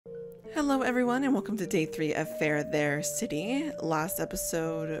Hello everyone and welcome to day 3 of Farethere City. Last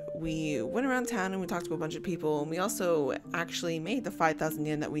episode we went around town and we talked to a bunch of people, and we also actually made the 5,000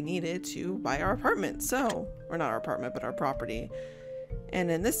 yen that we needed to buy our apartment. Or not our apartment, but our property. And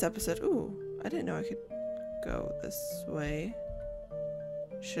in this episode, I didn't know I could go this way.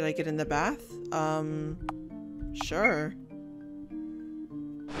 Should I get in the bath? Sure.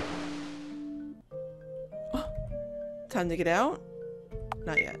 Time to get out?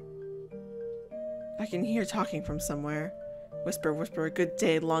 Not yet. I can hear talking from somewhere. Whisper, whisper, good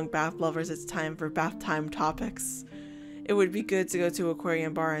day, long bath lovers. It's time for bath time topics. It would be good to go to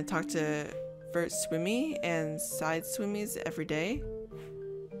aquarium bar and talk to vert swimmy and side swimmies every day.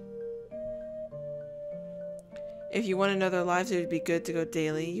 If you want to know their lives, it would be good to go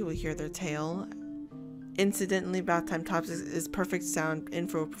daily. You will hear their tale. Incidentally, bath time topics is perfect sound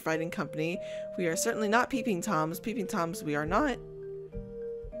info providing company. We are certainly not peeping toms. Peeping toms we are not.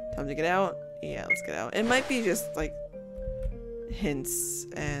 Time to get out. Yeah, let's get out. It might be just like hints.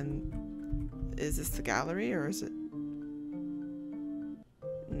 And is this the gallery or is it?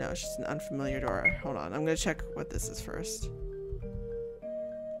 No, it's just an unfamiliar door. Hold on, I'm gonna check what this is first.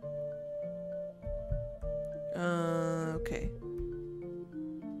 Okay.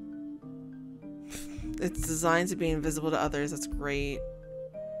 It's designed to be invisible to others. That's great.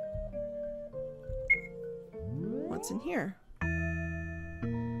 What's in here?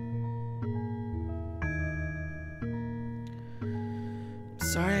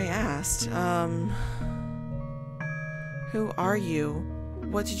 Sorry I asked. Who are you?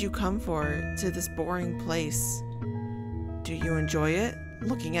 What did you come for to this boring place? Do you enjoy it?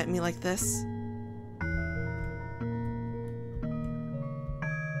 Looking at me like this?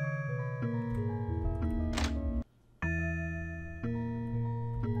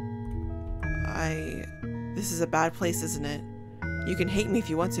 This is a bad place, isn't it? You can hate me if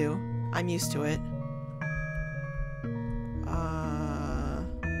you want to. I'm used to it.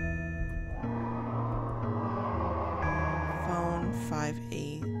 Phone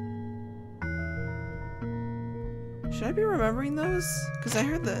 58. Should I be remembering those? Because I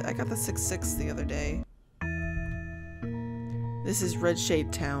heard that I got the 66 the other day. This is Red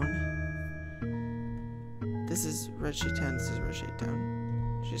Shade Town. This is Red Shade Town. This is Red Shade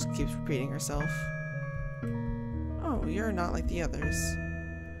Town. She just keeps repeating herself. Oh, you're not like the others.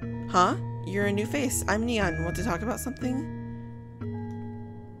 Huh? You're a new face. I'm Neon. Want to talk about something?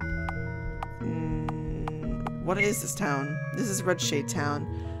 What is this town? This is Red Shade Town.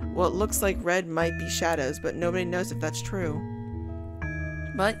 Well, it looks like red might be shadows, but nobody knows if that's true.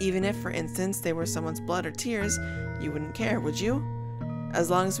 But even if, for instance, they were someone's blood or tears, you wouldn't care, would you? As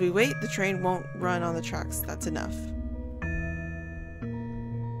long as we wait, the train won't run on the tracks. That's enough.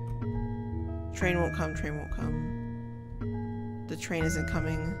 Train won't come, train won't come. The train isn't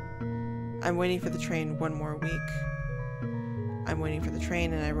coming. I'm waiting for the train one more week. I'm waiting for the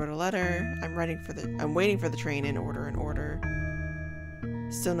train and I wrote a letter. I'm waiting for the train in order.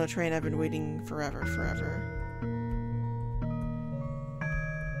 Still no train. I've been waiting forever.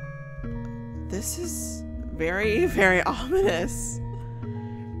 This is very, very ominous.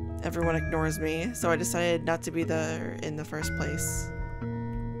 Everyone ignores me, so I decided not to be there in the first place.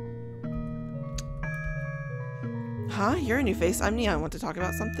 Huh? You're a new face. I'm Neon. Want to talk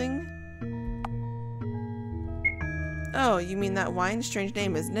about something? Oh, you mean that wine? Strange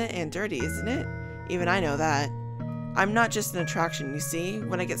name, isn't it? And dirty, isn't it? Even I know that. I'm not just an attraction, you see?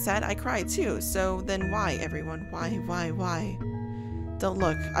 When I get sad, I cry too. So then why, everyone? Why? Don't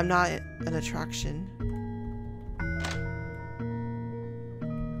look. I'm not an attraction.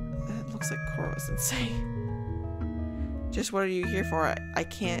 It looks like Cora was insane. Just what are you here for? I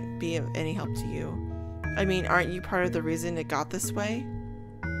can't be of any help to you. I mean, aren't you part of the reason it got this way?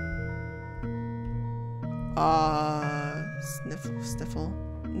 Sniffle.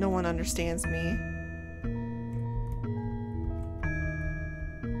 No one understands me.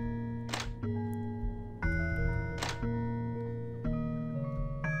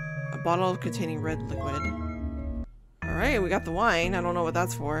 A bottle containing red liquid. Alright, we got the wine. I don't know what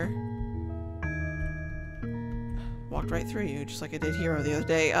that's for. Walked right through you, just like I did Hero the other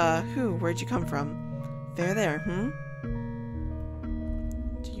day. Where'd you come from? There,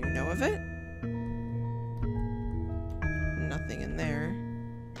 Do you know of it? Nothing in there.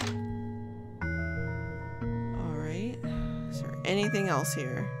 Alright. Is there anything else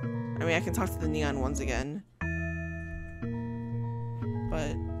here? I mean, I can talk to the neon ones again.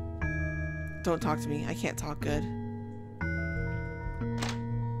 But don't talk to me. I can't talk good.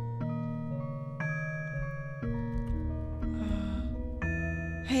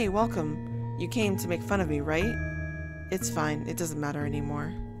 Hey, welcome. You came to make fun of me, right? It's fine. It doesn't matter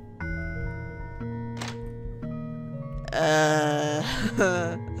anymore.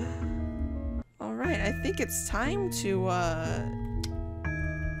 Alright, I think it's time to,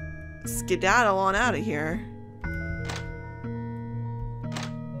 skedaddle on out of here.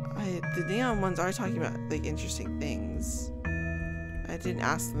 The neon ones are talking about, like, interesting things. I didn't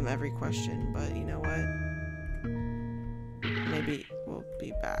ask them every question, but you know what? Maybe we'll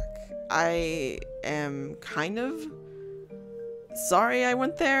be back. I am kind of sorry I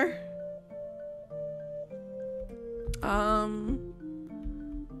went there.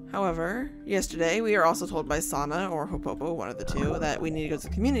 However, yesterday we were also told by Sana or Hopopo, one of the two, that we need to go to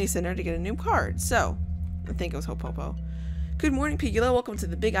the community center to get a new card. So, I think it was Hopopo. Good morning, Pigula. Welcome to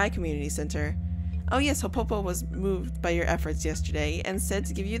the Big Eye Community Center. Oh yes, Hopopo was moved by your efforts yesterday and said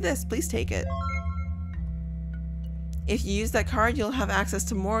to give you this. Please take it. If you use that card, you'll have access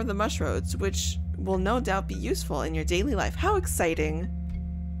to more of the mushrooms, which will no doubt be useful in your daily life. How exciting!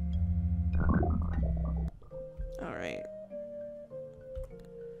 Alright.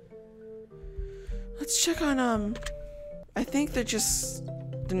 Let's check on, I think they're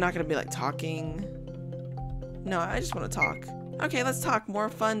not gonna be, like, talking. No, I just want to talk. Okay, let's talk. More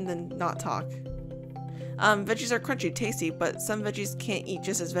fun than not talk. Veggies are crunchy, tasty, but some veggies can't eat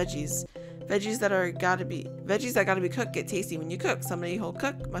just as veggies. Veggies that gotta be cooked get tasty when you cook. Somebody who'll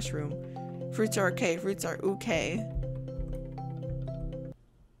cook mushroom. Fruits are okay. Fruits are okay.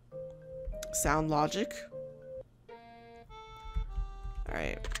 Sound logic.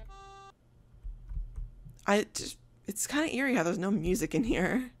 Alright. It's kind of eerie how there's no music in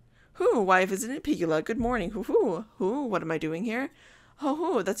here. Who? Why, isn't it Pigula? Good morning. Who? What am I doing here?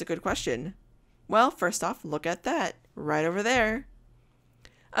 Oh, that's a good question. Well, first off, look at that. Right over there.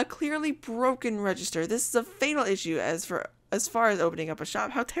 A clearly broken register. This is a fatal issue as far as opening up a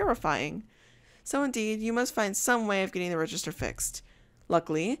shop. How terrifying. So indeed, you must find some way of getting the register fixed.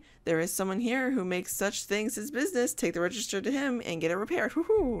 Luckily, there is someone here who makes such things his business. Take the register to him and get it repaired.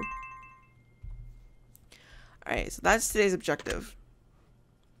 Woohoo! Alright, so that's today's objective.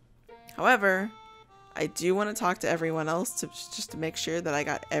 However, I do want to talk to everyone else just to make sure that I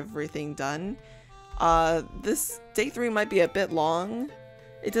got everything done. This day 3 might be a bit long.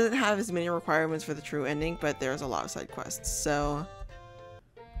 It doesn't have as many requirements for the true ending, but there's a lot of side quests. So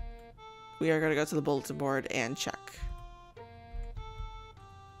we are going to go to the bulletin board and check.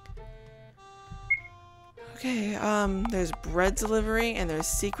 Okay, there's bread delivery and there's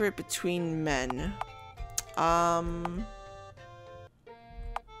secret between men.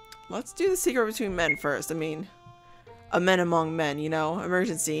 Let's do the secret between men first. I mean, a men among men, you know?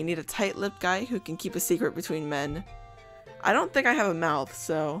 Emergency. You need a tight-lipped guy who can keep a secret between men. I don't think I have a mouth,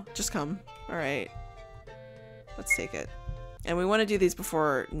 so just come. Alright. Let's take it. And we want to do these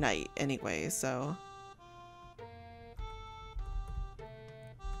before night anyway, so...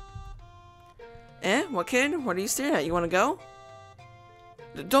 What kid? What are you staring at? You want to go?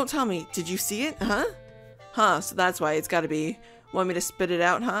 Don't tell me. Did you see it? Huh? Huh, so that's why it's gotta be... Want me to spit it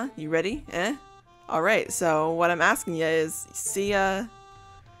out, huh? You ready? Alright, so what I'm asking you is, see,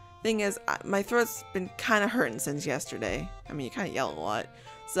 thing is, my throat's been kind of hurting since yesterday. I mean, you kind of yell a lot.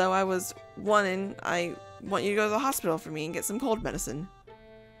 So I want you to go to the hospital for me and get some cold medicine.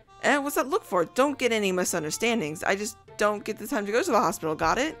 What's that look for? Don't get any misunderstandings. I just don't get the time to go to the hospital,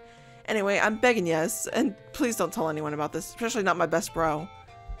 got it? Anyway, I'm begging you, and please don't tell anyone about this, especially not my best bro.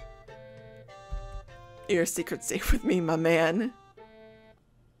 Your secret's safe with me, my man.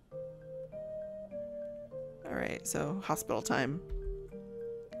 Alright, so hospital time.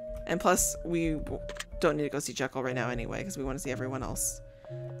 And plus, we don't need to go see Jekyll right now anyway, because we want to see everyone else.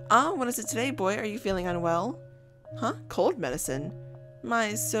 What is it today, boy? Are you feeling unwell? Huh? Cold medicine?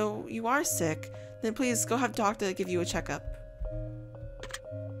 My, so you are sick. Then please go have doctor give you a checkup.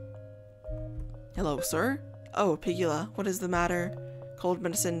 Hello, sir? Oh, Pigula, what is the matter? Cold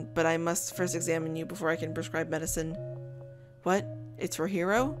medicine, but I must first examine you before I can prescribe medicine. What? It's for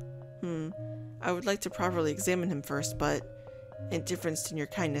Hero? I would like to properly examine him first, but in difference to your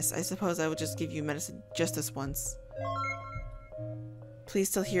kindness, I suppose I will just give you medicine just this once. Please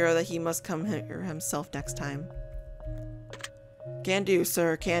tell Hero that he must come here himself next time. Can do,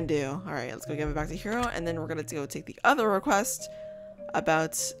 sir, can do. Alright, let's go give it back to Hero, and then we're gonna go take the other request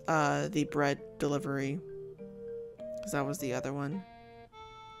about the bread delivery. Because that was the other one.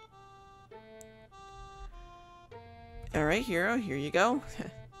 Alright, Hero, here you go.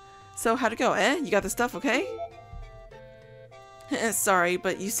 So, how'd it go, You got the stuff, okay? Sorry,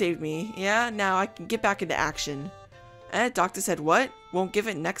 but you saved me. Yeah, now I can get back into action. Doctor said what? Won't give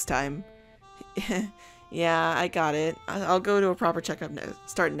it next time. Yeah, I got it. I'll go to a proper checkup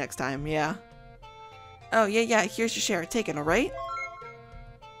starting next time, yeah. Oh, yeah, here's your share. Take it, alright?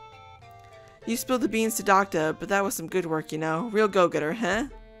 You spilled the beans to Doctor, but that was some good work, you know. Real go-getter, huh?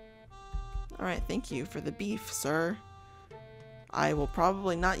 Alright, thank you for the beef, sir. I will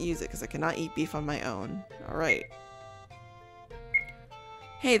probably not use it because I cannot eat beef on my own. Alright.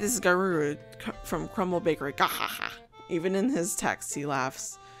 Hey, this is Garuru from Crumble Bakery. Gahaha. Even in his text, he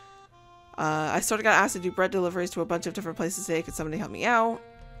laughs. I sort of got asked to do bread deliveries to a bunch of different places today. Could somebody help me out?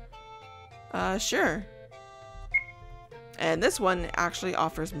 Sure. And this one actually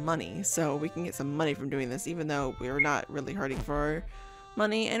offers money, so we can get some money from doing this, even though we're not really hurting for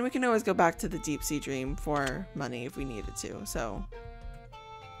money. And we can always go back to the deep sea dream for money if we needed to, so.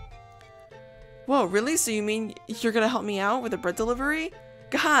 Whoa, really? So you mean you're gonna help me out with a bread delivery?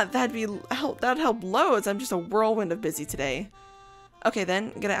 God, that'd help loads. I'm just a whirlwind of busy today. Okay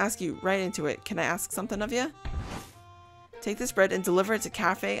then, I'm gonna ask you right into it. Can I ask something of you? Take this bread and deliver it to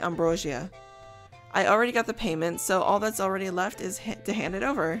Cafe Ambrosia. I already got the payment, so all that's already left is to hand it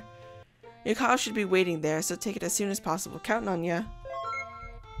over. Your call should be waiting there, so take it as soon as possible. Counting on ya.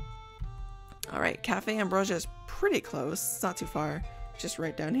 Alright, Cafe Ambrosia is pretty close. It's not too far. Just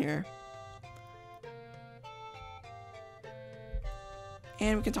right down here.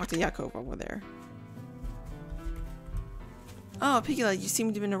 And we can talk to Yakov while we're there. Oh, Pigula, you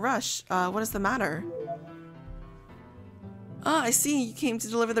seem to be in a rush. What is the matter? Ah, I see. You came to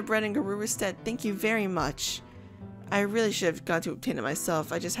deliver the bread in Garuru's stead. Thank you very much. I really should have gone to obtain it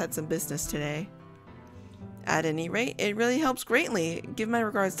myself. I just had some business today. At any rate, it really helps greatly. Give my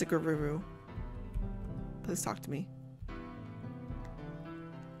regards to Garuru. Please talk to me.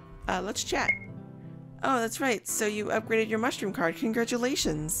 Let's chat. Oh, that's right. So you upgraded your mushroom card.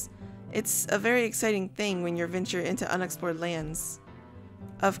 Congratulations. It's a very exciting thing when you venture into unexplored lands.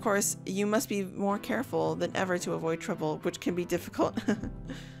 Of course, you must be more careful than ever to avoid trouble, which can be difficult.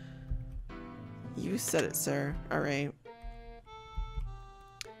 You said it, sir. Alright.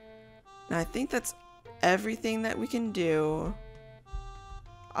 Now, I think that's everything that we can do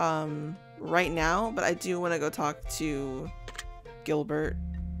right now, but I do want to go talk to Gilbert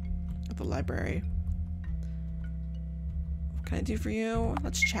at the library. What can I do for you?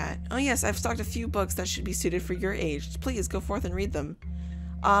 Let's chat. Oh yes, I've stocked a few books that should be suited for your age. Please go forth and read them.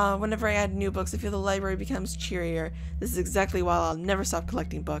 Whenever I add new books, I feel the library becomes cheerier. This is exactly why I'll never stop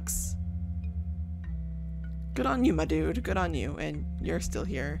collecting books. Good on you, my dude. Good on you. And you're still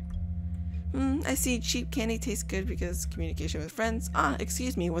here. I see cheap candy tastes good because communication with friends.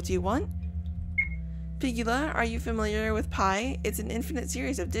 Excuse me, what do you want? Pigula, are you familiar with pi? It's an infinite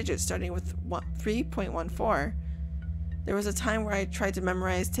series of digits starting with 3.14. There was a time where I tried to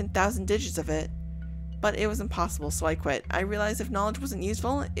memorize 10,000 digits of it. But it was impossible, so I quit. I realized if knowledge wasn't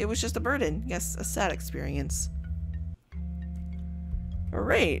useful, it was just a burden. Yes, a sad experience.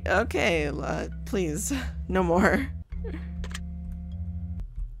 Alright, okay, please, no more.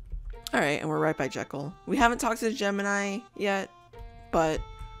 Alright, and we're right by Jekyll. We haven't talked to the Gemini yet, but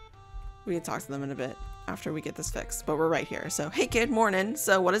we can talk to them in a bit after we get this fixed. But we're right here, so hey kid, morning.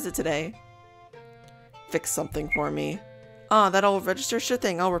 So what is it today? Fix something for me. Oh, that old register? Sure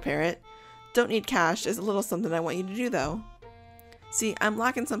thing, I'll repair it. Don't need cash. There's a little something I want you to do, though. See, I'm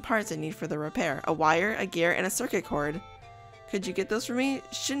lacking some parts I need for the repair. A wire, a gear, and a circuit cord. Could you get those for me?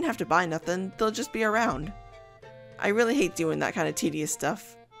 Shouldn't have to buy nothing. They'll just be around. I really hate doing that kind of tedious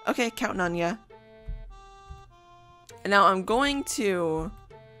stuff. Okay, counting on ya. And now I'm going to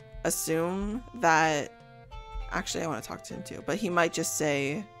assume that... Actually, I want to talk to him, too. But he might just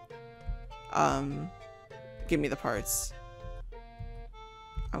say... give me the parts.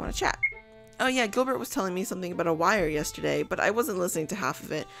 I want to chat. Oh yeah, Gilbert was telling me something about a wire yesterday, but I wasn't listening to half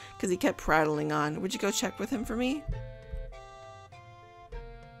of it because he kept prattling on. Would you go check with him for me?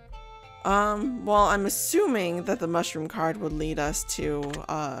 Well, I'm assuming that the mushroom card would lead us to,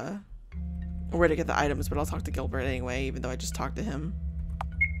 where to get the items, but I'll talk to Gilbert anyway, even though I just talked to him.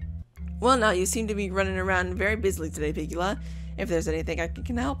 Well, now you seem to be running around very busily today, Pigula. If there's anything I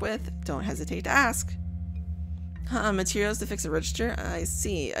can help with, don't hesitate to ask. Materials to fix a register? I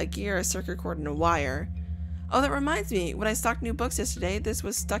see. A gear, a circuit cord, and a wire. Oh, that reminds me. When I stocked new books yesterday, this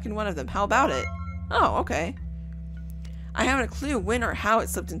was stuck in one of them. How about it? Oh, okay. I haven't a clue when or how it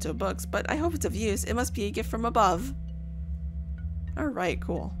slipped into books, but I hope it's of use. It must be a gift from above. Alright,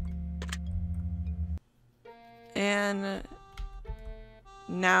 cool. And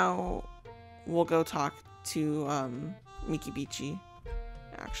now we'll go talk to Miki Bichi.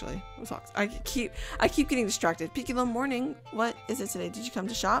 Actually, we'll talk. I keep getting distracted. Pigula, morning. What is it today? Did you come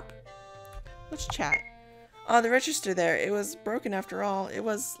to shop? Let's chat. Oh, the register there. It was broken after all. It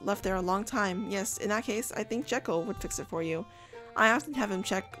was left there a long time. Yes, in that case, I think Jekyll would fix it for you. I often have him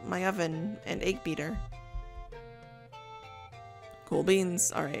check my oven and egg beater. Cool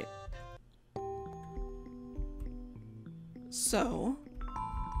beans. Alright. So,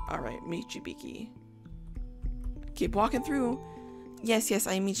 alright, Michibiki. Keep walking through. Yes,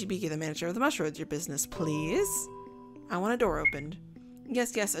 I am Michibiki, the manager of the Mushrooms. Your business, please? I want a door opened.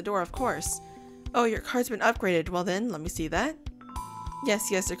 Yes, a door, of course. Oh, your card's been upgraded. Well then, let me see that. Yes,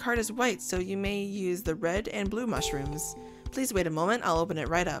 your card is white, so you may use the red and blue mushrooms. Please wait a moment, I'll open it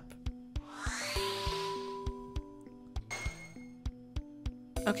right up.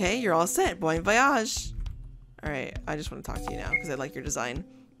 Okay, you're all set. Bon voyage! Alright, I just want to talk to you now, because I like your design.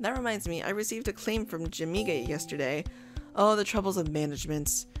 That reminds me, I received a claim from Jamiga yesterday. Oh, the troubles of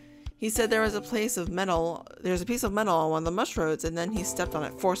management. He said there was a piece of metal on one of the mushrooms, and then he stepped on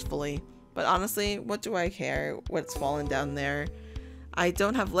it forcefully. But honestly, what do I care what's fallen down there? I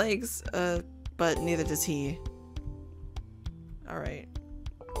don't have legs, but neither does he. Alright.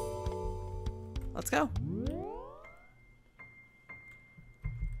 Let's go.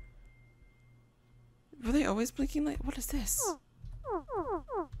 Were they always blinking like? What is this?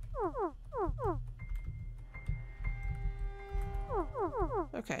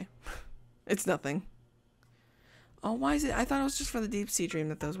 Okay. It's nothing. Oh, why is it? I thought it was just for the deep sea dream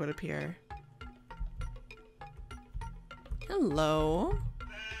that those would appear. Hello.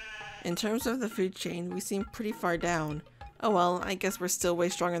 In terms of the food chain, we seem pretty far down. Oh well, I guess we're still way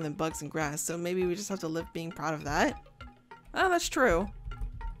stronger than bugs and grass, so maybe we just have to live being proud of that. Oh, that's true.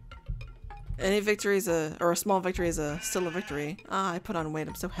 Any victory is a small victory is still a victory. Ah, I put on weight,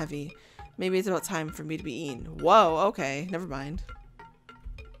 I'm so heavy. Maybe it's about time for me to be eaten. Whoa, okay, never mind.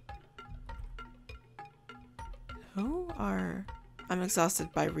 I'm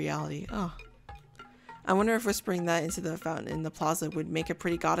exhausted by reality. Oh. I wonder if whispering that into the fountain in the plaza would make a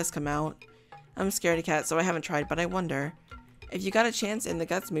pretty goddess come out. I'm a scaredy cat, so I haven't tried, but I wonder. If you got a chance in the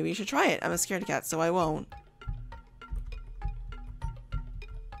guts, maybe you should try it. I'm a scaredy cat, so I won't.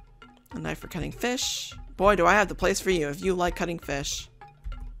 A knife for cutting fish. Boy, do I have the place for you if you like cutting fish.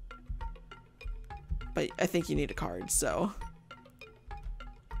 But I think you need a card, so.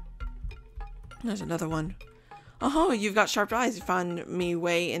 There's another one. Oh, you've got sharp eyes. You found me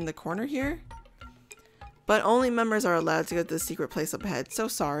way in the corner here? But only members are allowed to go to the secret place up ahead. So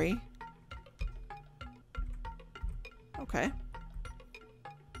sorry. Okay.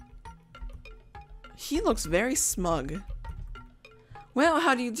 He looks very smug. Well,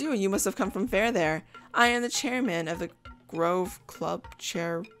 how do you do? You must have come from Farethere. I am the chairman of the Grove Club.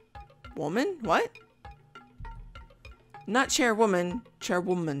 Chairwoman? What? Not chairwoman,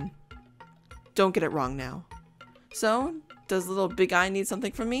 chairwoman. Don't get it wrong now. So, does little big eye need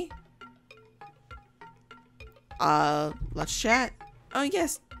something from me? Let's chat. Oh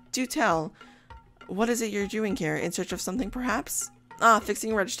yes, do tell. What is it you're doing here? In search of something, perhaps? Ah,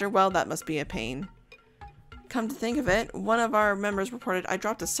 fixing a register. Well, that must be a pain. Come to think of it, one of our members reported I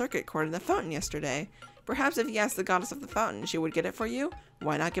dropped a circuit cord in the fountain yesterday. Perhaps if you asked the goddess of the fountain, she would get it for you?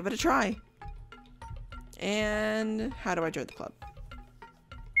 Why not give it a try? And how do I join the club?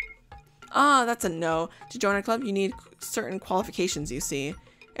 Ah, that's a no. To join a club, you need certain qualifications, you see.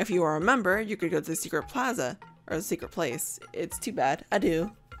 If you are a member, you could go to the secret plaza, or the secret place. It's too bad.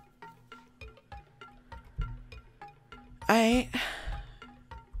 Adieu. Alright.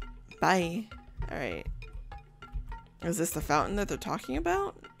 Bye. Alright. Is this the fountain that they're talking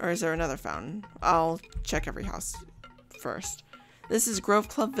about? Or is there another fountain? I'll check every house first. This is Grove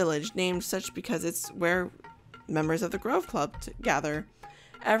Club Village, named such because it's where members of the Grove Club gather.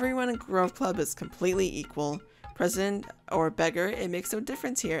 Everyone in Grove Club is completely equal. President or beggar, it makes no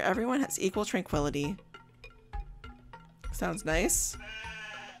difference here. Everyone has equal tranquility. Sounds nice.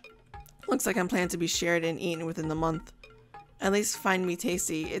 Looks like I'm planned to be shared and eaten within the month. At least find me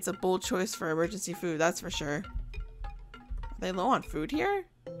tasty. It's a bold choice for emergency food, that's for sure. Are they low on food here?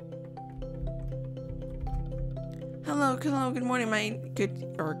 Hello, good morning,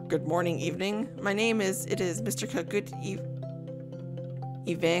 good morning, evening. My name is Mr. Cook. Good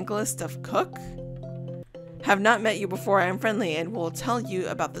evangelist of Cook. Have not met you before. I am friendly and will tell you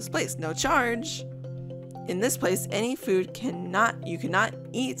about this place. No charge. In this place, any food you cannot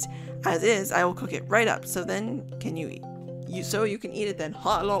eat as is. I will cook it right up. So then, can you eat? So you can eat it then.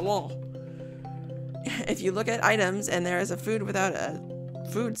 Ha la la. If you look at items and there is a food without a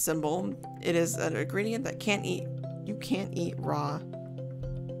food symbol, it is an ingredient that you can't eat raw.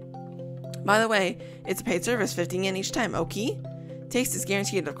 By the way, it's a paid service, 15 yen each time. Okay? Taste is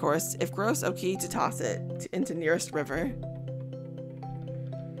guaranteed, of course. If gross, okay to toss it into nearest river.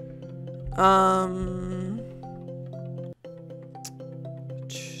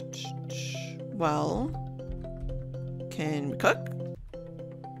 Well, can we cook?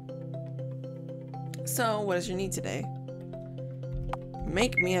 So, what is your need today?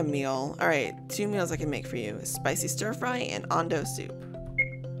 Make me a meal. Alright, 2 meals I can make for you. Spicy stir fry and Ando soup.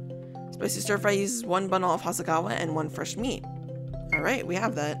 Spicy stir fry uses 1 bundle of Hasagawa and 1 fresh meat. Alright, we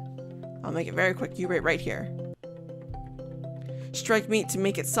have that. I'll make it very quick. You wait right here. Strike meat to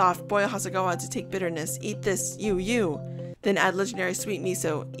make it soft. Boil Hasagawa to take bitterness. Eat this, you. Then add legendary sweet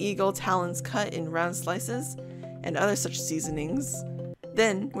miso, eagle talons cut in round slices, and other such seasonings.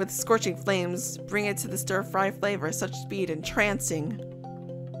 Then, with scorching flames, bring it to the stir-fry flavor, such speed entrancing.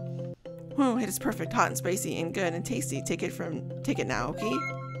 Whew, it is perfect, hot and spicy and good and tasty. Take it now, okay?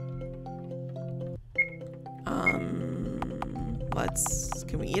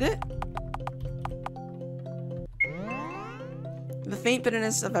 Can we eat it? The faint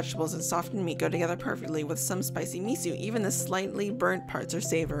bitterness of vegetables and softened meat go together perfectly with some spicy miso. Even the slightly burnt parts are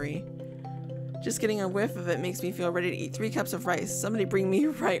savory. Just getting a whiff of it makes me feel ready to eat 3 cups of rice. Somebody bring me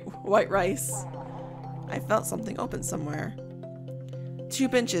white rice. I felt something open somewhere. 2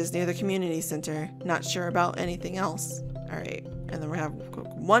 benches near the community center. Not sure about anything else. Alright, and then we have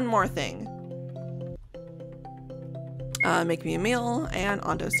one more thing. Make me a meal and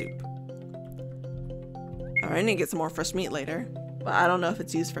Ando soup. Alright, I need to get some more fresh meat later. But I don't know if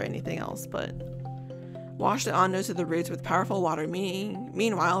it's used for anything else, but... Wash the Ando to the roots with powerful water.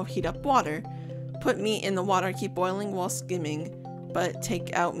 Meanwhile, heat up water. Put meat in the water, keep boiling while skimming, but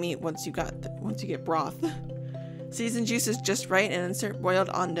take out meat once you get broth. Season juices just right and insert boiled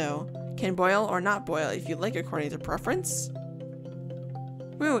Ando. Can boil or not boil if you like according to preference.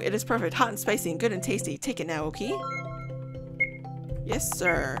 Woo, it is perfect, hot and spicy and good and tasty. Take it now, okay? Yes,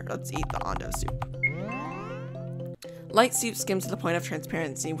 sir. Let's eat the Ando soup. Light soup skims to the point of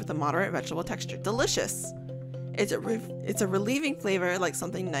transparency with a moderate vegetable texture. Delicious! It's a relieving flavor, like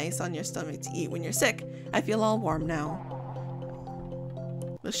something nice on your stomach to eat when you're sick. I feel all warm now.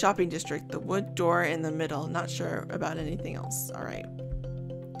 The shopping district, the wood door in the middle. Not sure about anything else. Alright.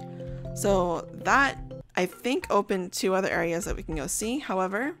 So that, I think, opened 2 other areas that we can go see.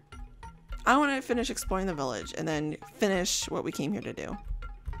 However, I want to finish exploring the village and then finish what we came here to do.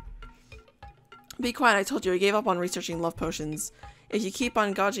 Be quiet, I told you. I gave up on researching love potions. If you keep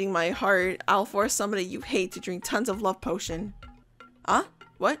on gouging my heart, I'll force somebody you hate to drink tons of love potion. Huh?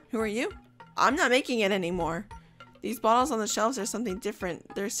 What? Who are you? I'm not making it anymore. These bottles on the shelves are something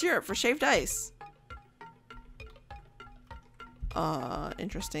different. They're syrup for shaved ice.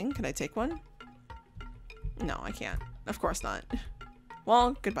 Interesting. Can I take one? No, I can't. Of course not.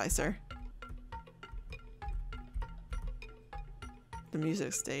 Well, goodbye, sir. The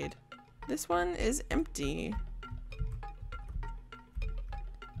music stayed. This one is empty.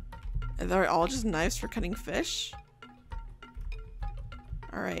 Are they all just knives for cutting fish?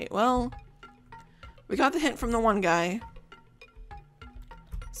 Alright, well, we got the hint from the one guy.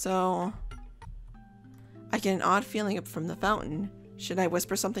 So, I get an odd feeling up from the fountain. Should I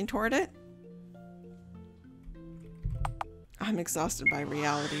whisper something toward it? I'm exhausted by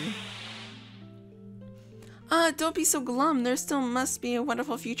reality. Don't be so glum. There still must be a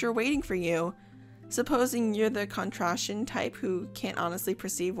wonderful future waiting for you. Supposing you're the contrarian type who can't honestly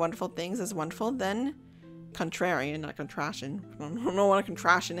perceive wonderful things as wonderful, then... Contrarian, not contrarian. I don't know what a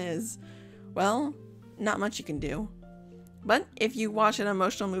contrarian is. Well, not much you can do. But if you watch an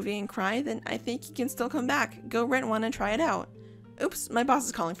emotional movie and cry, then I think you can still come back. Go rent one and try it out. Oops, my boss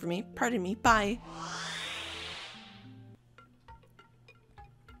is calling for me. Pardon me. Bye.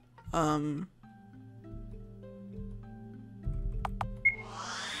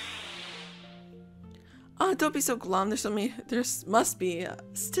 Oh, don't be so glum. There must be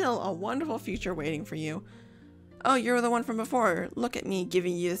still a wonderful future waiting for you. Oh, you're the one from before. Look at me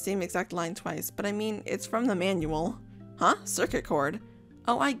giving you the same exact line twice. But I mean, it's from the manual. Huh? Circuit cord.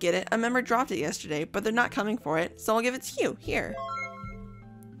 Oh, I get it. A member dropped it yesterday, but they're not coming for it, so I'll give it to you. Here.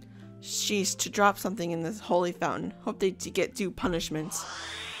 Sheesh, to drop something in this holy fountain. Hope they get due punishment.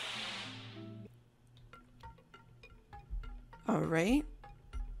 Alright.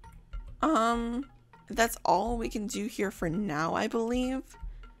 That's all we can do here for now, I believe.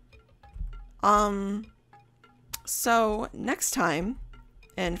 So next time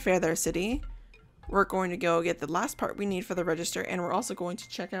in Farethere City, we're going to go get the last part we need for the register, and we're also going to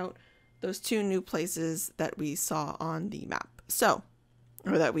check out those 2 new places that we saw on the map. So,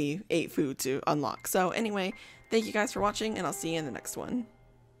 or that we ate food to unlock. So anyway, thank you guys for watching, and I'll see you in the next one.